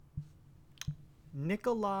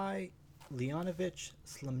Nikolai Leonovich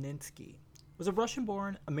Slominsky was a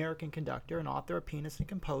Russian-born American conductor, an author, a pianist, and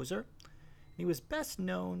composer. He was best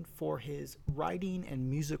known for his writing and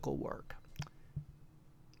musical work.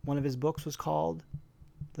 One of his books was called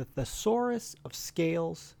The Thesaurus of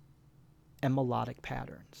Scales and Melodic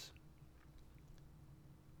Patterns.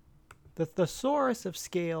 The Thesaurus of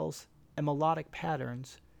Scales and Melodic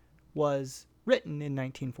Patterns was written in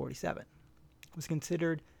 1947. It was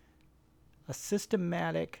considered a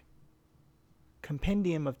systematic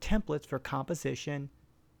compendium of templates for composition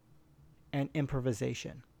and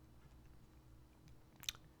improvisation.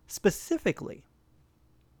 Specifically,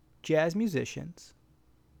 jazz musicians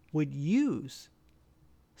would use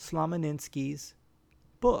Slominsky's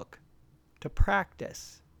book to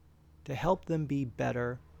practice, to help them be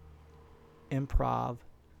better improv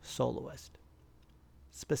soloists.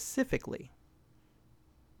 Specifically,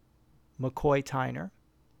 McCoy Tyner,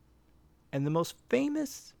 and the most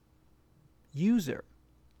famous user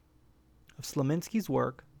of Slominsky's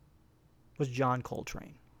work was John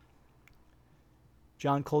Coltrane.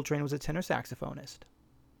 John Coltrane was a tenor saxophonist.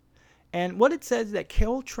 And what it says is that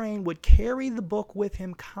Coltrane would carry the book with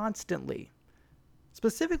him constantly,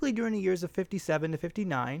 specifically during the years of 57 to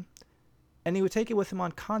 59, and he would take it with him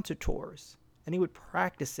on concert tours, and he would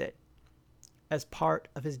practice it as part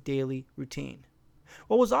of his daily routine.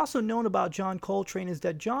 What was also known about John Coltrane is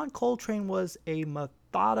that John Coltrane was a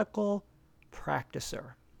methodical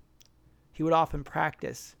practicer. He would often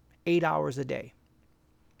practice 8 hours a day,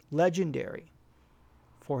 legendary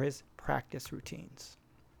for his practice routines.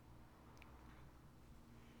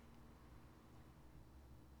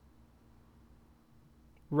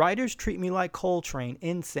 Writers treat me like Coltrane,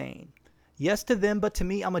 insane. Yes to them, but to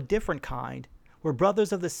me I'm a different kind. We're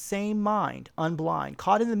brothers of the same mind, unblind.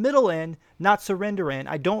 Caught in the middle in, not surrendering.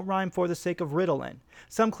 I don't rhyme for the sake of riddling.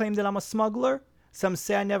 Some claim that I'm a smuggler. Some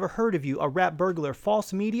say I never heard of you, a rap burglar.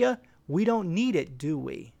 False media, we don't need it, do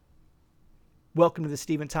we? Welcome to the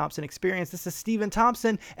Stephen Thompson Experience. This is Stephen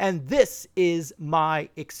Thompson, and this is my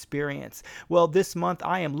experience. Well, this month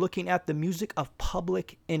I am looking at the music of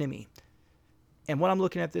Public Enemy. And what I'm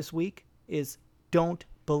looking at this week is Don't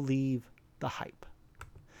Believe the Hype.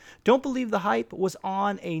 Don't Believe the Hype was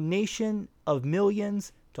on a nation of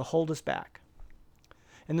millions to hold us back.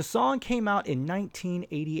 And the song came out in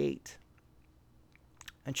 1988.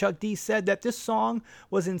 And Chuck D said that this song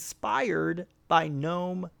was inspired by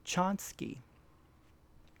Noam Chomsky.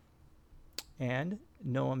 And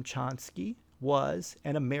Noam Chomsky was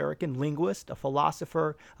an American linguist, a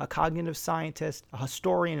philosopher, a cognitive scientist, a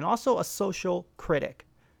historian, and also a social critic.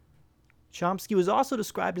 Chomsky was also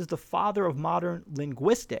described as the father of modern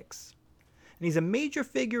linguistics. And he's a major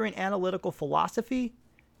figure in analytical philosophy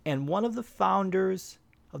and one of the founders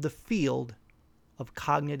of the field of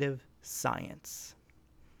cognitive science.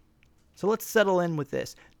 So let's settle in with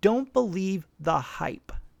this. Don't believe the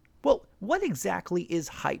hype. Well, what exactly is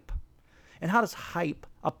hype? And how does hype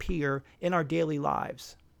appear in our daily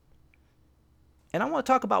lives? And I want to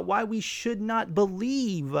talk about why we should not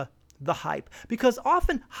believe the hype, because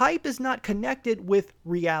often hype is not connected with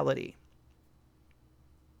reality.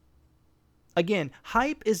 Again,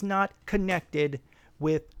 hype is not connected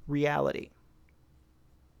with reality.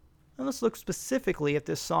 And let's look specifically at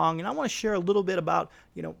this song, and I want to share a little bit about,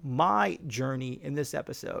 my journey in this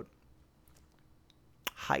episode.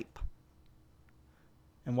 Hype.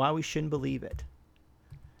 And why we shouldn't believe it.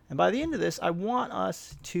 And by the end of this, I want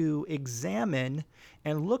us to examine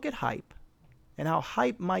and look at hype and how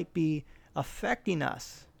hype might be affecting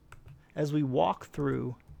us as we walk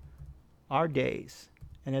through our days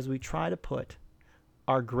and as we try to put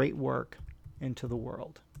our great work into the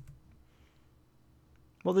world.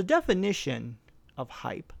 Well, the definition of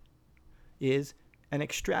hype is an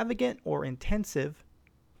extravagant or intensive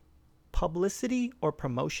publicity or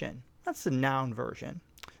promotion. That's the noun version.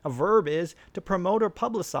 A verb is to promote or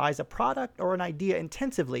publicize a product or an idea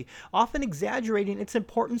intensively, often exaggerating its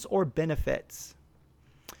importance or benefits.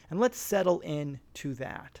 And let's settle into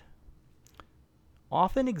that.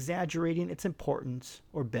 Often exaggerating its importance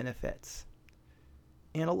or benefits.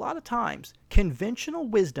 And a lot of times, conventional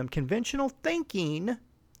wisdom, conventional thinking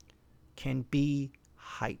can be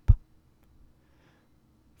hype.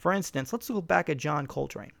 For instance, let's look back at John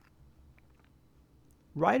Coltrane.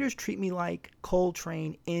 Writers treat me like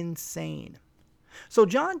Coltrane, insane. So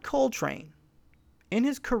John Coltrane, in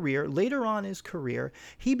his career, later on in his career,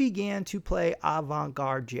 he began to play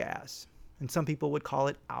avant-garde jazz. And some people would call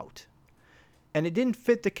it out. And it didn't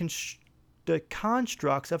fit the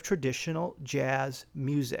constructs of traditional jazz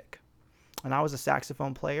music. And I was a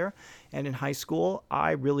saxophone player. And in high school,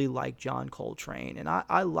 I really liked John Coltrane. And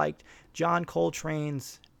I liked John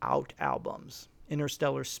Coltrane's Out albums,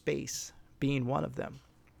 Interstellar Space being one of them.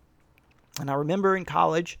 And I remember in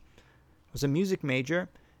college, I was a music major,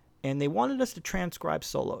 and they wanted us to transcribe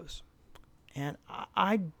solos. And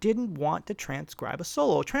I didn't want to transcribe a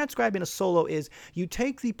solo. Transcribing a solo is you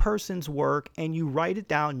take the person's work and you write it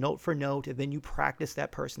down note for note, and then you practice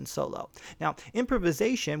that person's solo. Now,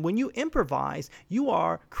 improvisation, when you improvise, you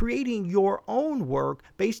are creating your own work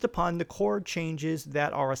based upon the chord changes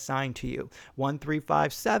that are assigned to you. 1, 3,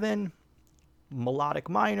 5, 7. Melodic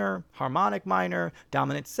minor, harmonic minor,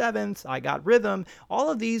 dominant sevenths, I got rhythm. All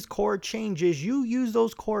of these chord changes, you use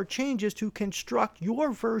those chord changes to construct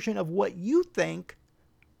your version of what you think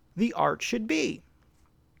the art should be.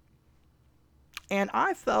 And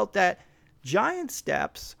I felt that giant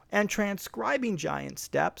steps and transcribing giant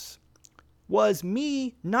steps was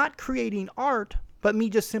me not creating art, but me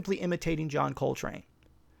just simply imitating John Coltrane.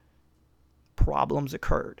 Problems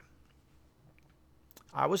occurred.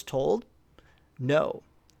 I was told, no,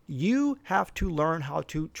 you have to learn how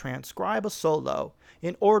to transcribe a solo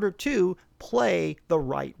in order to play the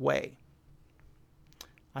right way.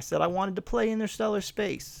 I said I wanted to play Interstellar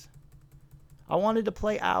Space. I wanted to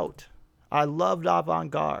play Out. I loved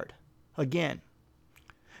avant-garde. Again,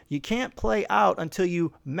 you can't play Out until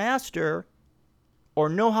you master or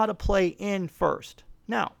know how to play in first.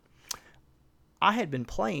 Now, I had been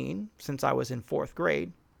playing since I was in 4th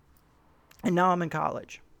grade, and now I'm in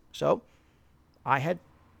college. So I had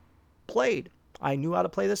played. I knew how to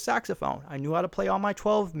play the saxophone. I knew how to play all my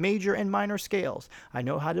 12 major and minor scales. I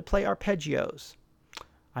know how to play arpeggios.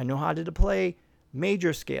 I know how to play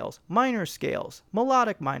major scales, minor scales,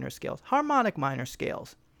 melodic minor scales, harmonic minor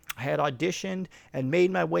scales. I had auditioned and made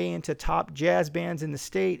my way into top jazz bands in the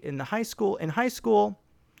state in high school.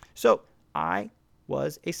 So I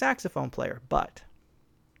was a saxophone player, but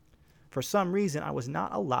for some reason I was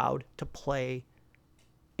not allowed to play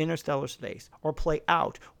Interstellar Space or play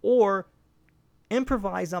Out or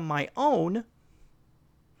improvise on my own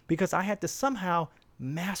because I had to somehow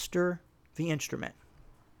master the instrument.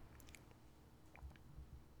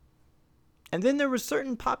 And then there were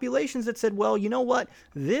certain populations that said, well, you know what?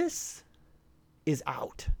 This is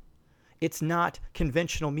out. It's not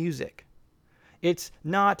conventional music. It's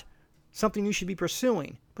not something you should be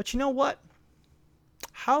pursuing. But you know what?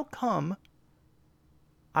 How come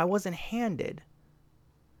I wasn't handed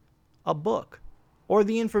a book or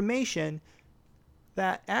the information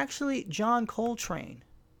that actually John Coltrane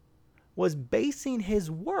was basing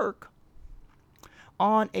his work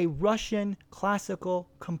on a Russian classical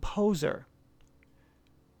composer,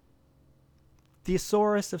 the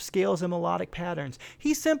thesaurus of scales and melodic patterns?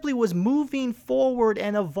 He simply was moving forward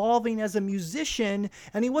and evolving as a musician,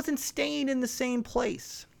 and he wasn't staying in the same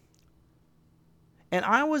place. And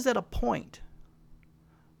I was at a point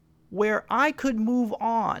where I could move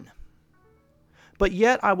on, but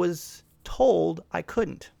yet I was told I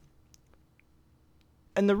couldn't.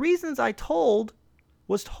 And the reasons I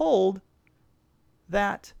was told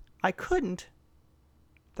that I couldn't,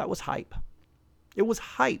 that was hype. It was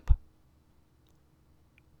hype.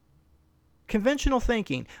 Conventional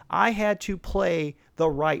thinking, I had to play the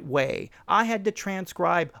right way. I had to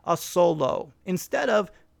transcribe a solo. Instead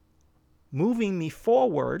of moving me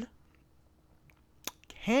forward,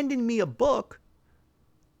 handing me a book,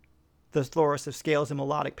 the thesaurus of scales and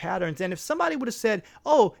melodic patterns. And if somebody would have said,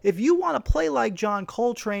 oh, if you want to play like John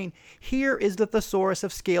Coltrane, here is the thesaurus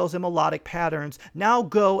of scales and melodic patterns. Now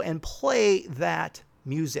go and play that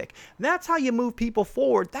music. That's how you move people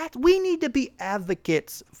forward. We need to be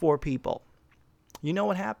advocates for people. You know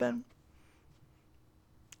what happened?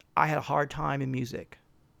 I had a hard time in music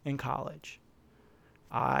in college.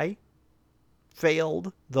 I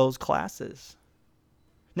failed those classes.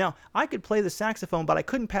 Now, I could play the saxophone, but I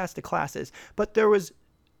couldn't pass the classes. But there was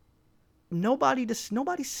nobody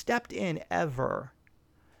stepped in ever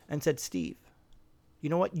and said, Steve, you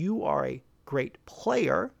know what? You are a great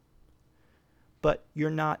player, but you're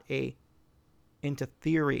not into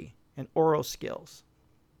theory and oral skills.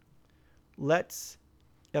 Let's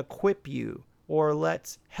equip you, or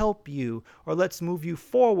let's help you, or let's move you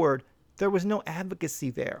forward. There was no advocacy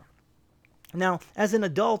there. Now, as an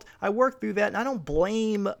adult, I worked through that, and I don't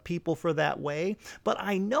blame people for that way, but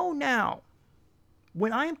I know now,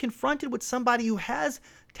 when I am confronted with somebody who has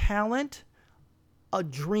talent, a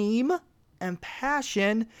dream, and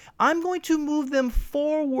passion, I'm going to move them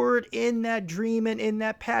forward in that dream and in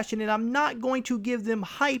that passion, and I'm not going to give them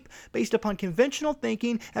hype based upon conventional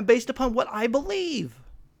thinking and based upon what I believe.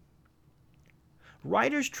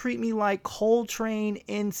 Writers treat me like Coltrane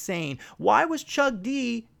insane. Why was Chuck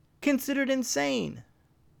D considered insane?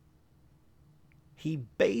 He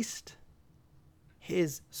based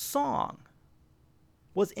his song,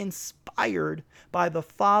 was inspired by the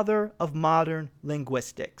father of modern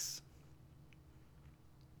linguistics.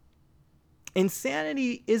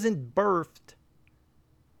 Insanity isn't birthed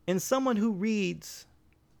in someone who reads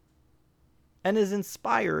and is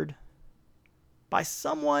inspired by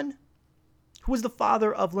someone who is the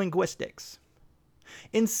father of linguistics.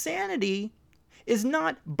 Insanity is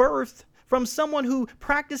not birthed from someone who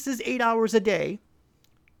practices 8 hours a day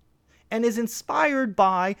and is inspired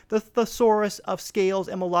by the thesaurus of scales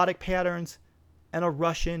and melodic patterns and a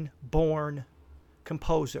Russian-born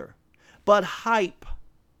composer. But hype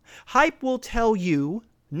will tell you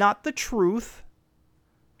not the truth,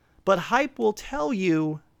 but hype will tell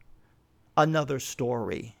you another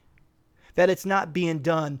story, that it's not being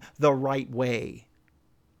done the right way.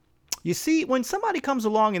 You see, when somebody comes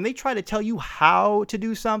along and they try to tell you how to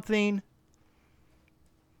do something,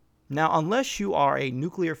 now, unless you are a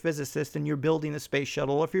nuclear physicist and you're building a space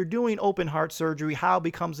shuttle, or if you're doing open heart surgery, how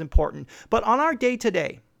becomes important. But on our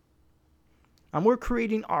day-to-day, and we're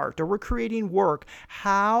creating art or we're creating work,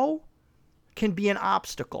 how can be an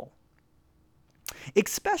obstacle.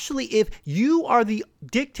 Especially if you are the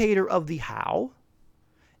dictator of the how,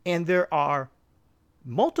 and there are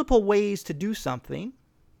multiple ways to do something,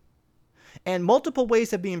 and multiple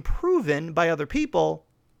ways have been proven by other people.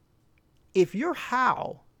 If your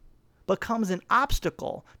how becomes an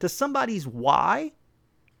obstacle to somebody's why,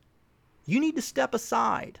 you need to step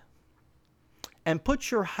aside and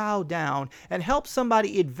put your how down and help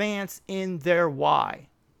somebody advance in their why.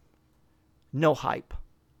 No hype.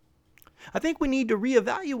 I think we need to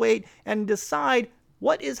reevaluate and decide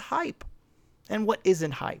what is hype and what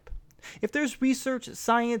isn't hype. If there's research,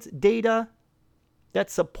 science, data that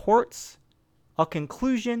supports a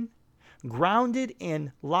conclusion grounded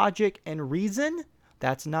in logic and reason,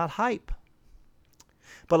 that's not hype.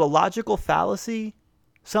 But a logical fallacy,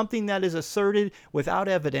 something that is asserted without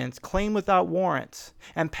evidence, claimed without warrants,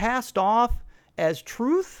 and passed off as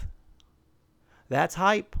truth, that's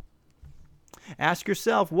hype. Ask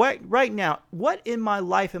yourself, right now, what in my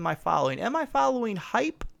life am I following? Am I following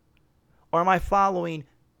hype, or am I following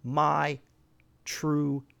my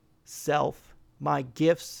true self, my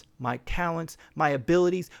gifts, my talents, my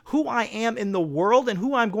abilities, who I am in the world and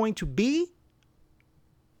who I'm going to be?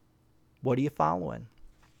 What are you following?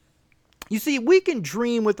 You see, we can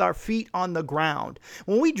dream with our feet on the ground.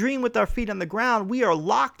 When we dream with our feet on the ground, we are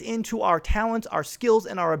locked into our talents, our skills,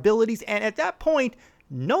 and our abilities. And at that point,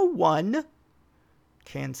 no one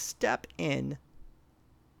can step in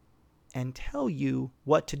and tell you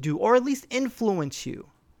what to do, or at least influence you.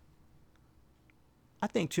 I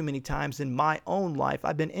think too many times in my own life,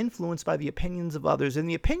 I've been influenced by the opinions of others, and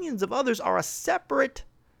the opinions of others are a separate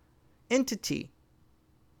entity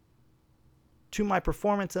to my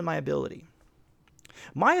performance and my ability.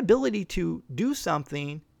 My ability to do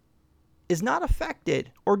something is not affected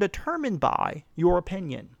or determined by your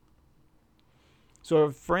opinion. So,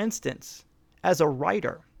 for instance, as a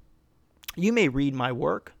writer, you may read my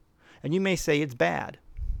work and you may say it's bad.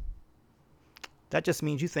 That just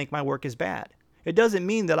means you think my work is bad. It doesn't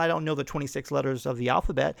mean that I don't know the 26 letters of the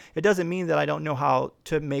alphabet. It doesn't mean that I don't know how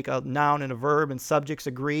to make a noun and a verb and subjects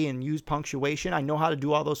agree and use punctuation. I know how to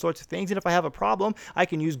do all those sorts of things. And if I have a problem, I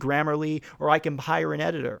can use Grammarly or I can hire an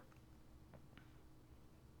editor.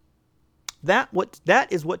 That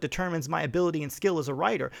is what determines my ability and skill as a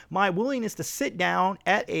writer. My willingness to sit down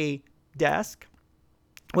at a desk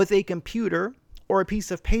with a computer or a piece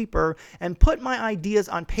of paper and put my ideas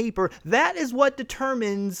on paper, that is what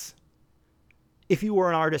determines if you were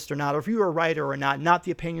an artist or not, or if you were a writer or not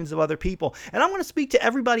the opinions of other people. And I want to speak to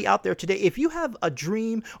everybody out there today. If you have a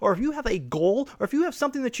dream, or if you have a goal, or if you have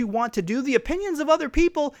something that you want to do, the opinions of other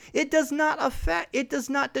people, it does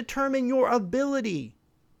not determine your ability.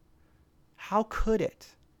 How could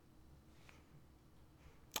it?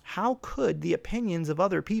 How could the opinions of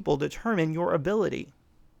other people determine your ability?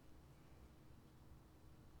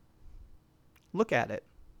 Look at it.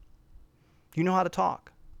 You know how to talk.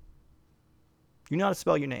 You know how to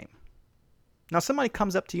spell your name. Now, somebody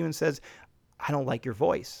comes up to you and says, I don't like your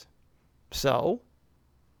voice. So,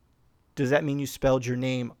 does that mean you spelled your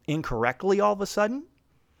name incorrectly all of a sudden?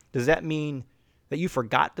 Does that mean that you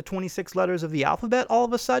forgot the 26 letters of the alphabet all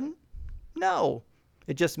of a sudden? No.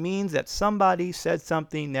 It just means that somebody said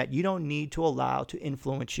something that you don't need to allow to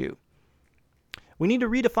influence you. We need to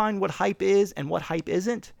redefine what hype is and what hype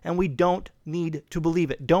isn't, and we don't need to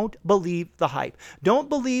believe it. Don't believe the hype. Don't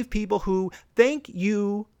believe people who think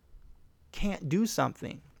you can't do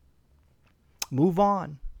something, move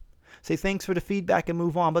on. Say thanks for the feedback and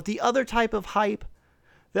move on. But the other type of hype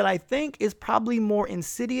that I think is probably more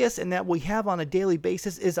insidious and that we have on a daily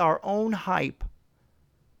basis is our own hype.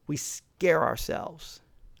 We scare ourselves.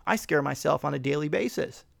 I scare myself on a daily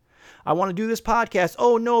basis. I want to do this podcast.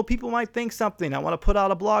 Oh no, people might think something. I want to put out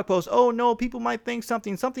a blog post. Oh no, people might think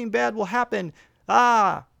something. Something bad will happen.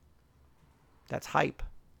 That's hype.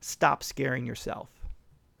 Stop scaring yourself.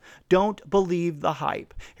 Don't believe the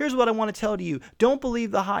hype. Here's what I want to tell to you. Don't believe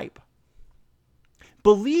the hype.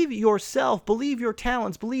 Believe yourself. Believe your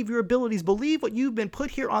talents. Believe your abilities. Believe what you've been put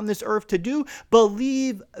here on this earth to do.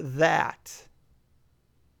 Believe that.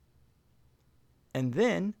 And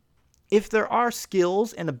then, if there are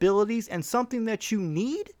skills and abilities and something that you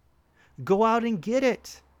need, go out and get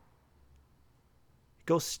it.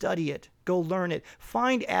 Go study it. Go learn it.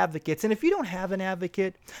 Find advocates. And if you don't have an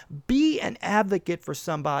advocate, be an advocate for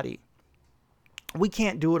somebody. We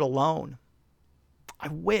can't do it alone. I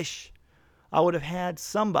wish I would have had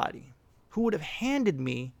somebody who would have handed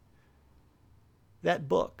me that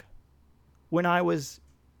book when I was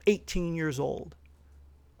 18 years old.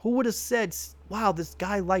 Who would have said, wow, this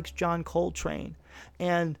guy likes John Coltrane.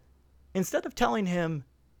 And instead of telling him,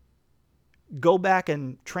 go back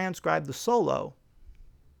and transcribe the solo,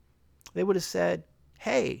 they would have said,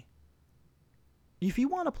 hey, if you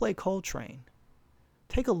want to play Coltrane,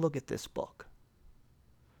 take a look at this book.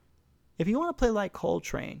 If you want to play like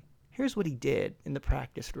Coltrane, here's what he did in the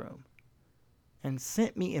practice room. And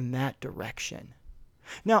sent me in that direction.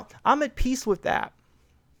 Now, I'm at peace with that.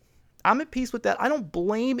 I don't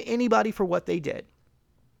blame anybody for what they did.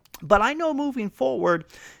 But I know moving forward,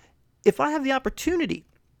 if I have the opportunity,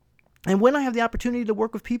 and when I have the opportunity to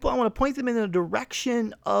work with people, I want to point them in the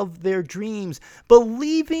direction of their dreams,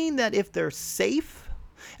 believing that if they're safe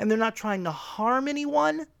and they're not trying to harm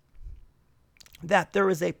anyone, that there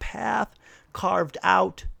is a path carved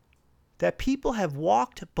out that people have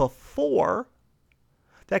walked before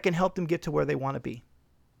that can help them get to where they want to be.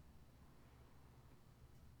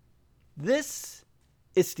 This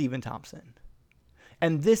is Stephen Thompson,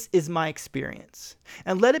 and this is my experience.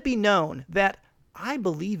 And let it be known that I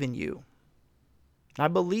believe in you. I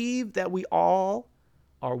believe that we all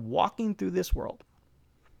are walking through this world,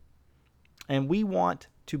 and we want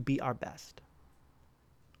to be our best.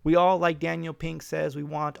 We all, like Daniel Pink says, we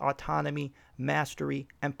want autonomy, mastery,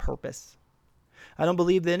 and purpose. I don't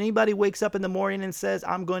believe that anybody wakes up in the morning and says,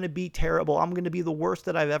 I'm going to be terrible. I'm going to be the worst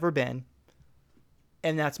that I've ever been.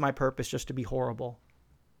 And that's my purpose, just to be horrible.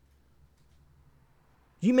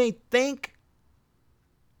 You may think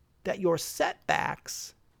that your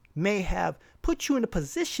setbacks may have put you in a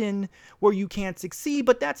position where you can't succeed,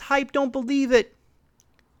 but that's hype. Don't believe it.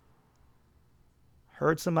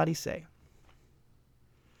 Heard somebody say,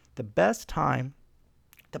 the best time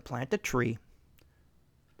to plant a tree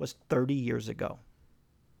was 30 years ago.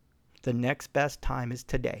 The next best time is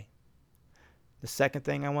today. The second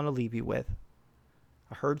thing I want to leave you with,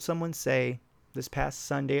 I heard someone say this past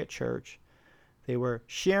Sunday at church, they were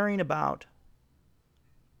sharing about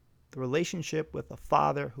the relationship with a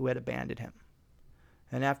father who had abandoned him.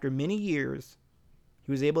 And after many years,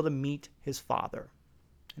 he was able to meet his father.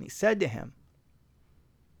 And he said to him,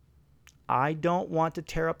 I don't want to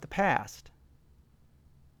tear up the past.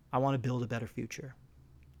 I want to build a better future.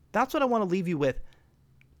 That's what I want to leave you with.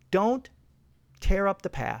 Don't tear up the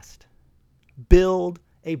past. Build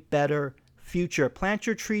a better future. Plant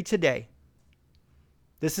your tree today.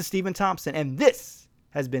 This is Stephen Thompson, and this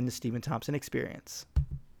has been the Stephen Thompson Experience.